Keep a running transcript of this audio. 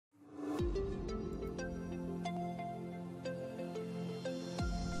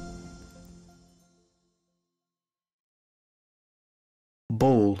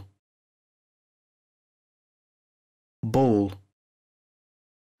bowl. Kind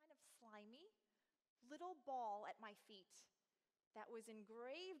of slimy little ball at my feet that was in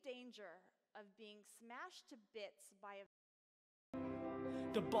grave danger of being smashed to bits by a...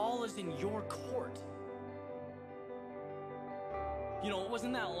 The ball is in your court. You know, it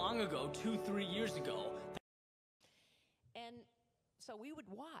wasn't that long ago, 2-3 years ago. And so we would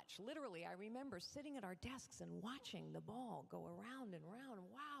watch, literally, I remember sitting at our desks and watching the ball go around and around.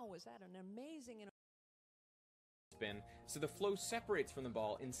 Wow, was that an amazing... spin, so the flow separates from the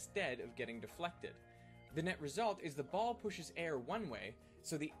ball instead of getting deflected. The net result is the ball pushes air one way,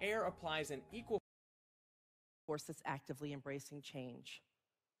 so the air applies an equal force that's actively embracing change.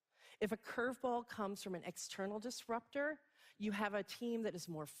 If a curveball comes from an external disruptor, you have a team that is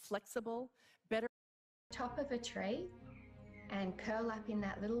more flexible, better... top of a tree and curl up in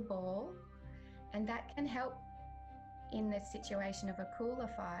that little ball, and that can help in the situation of a cooler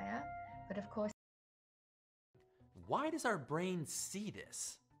fire, but of course... Why does our brain see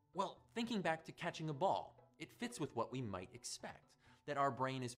this? Well, thinking back to catching a ball, it fits with what we might expect, that our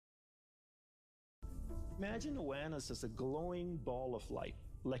brain is... Imagine awareness as a glowing ball of light,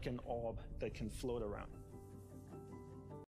 like an orb that can float around.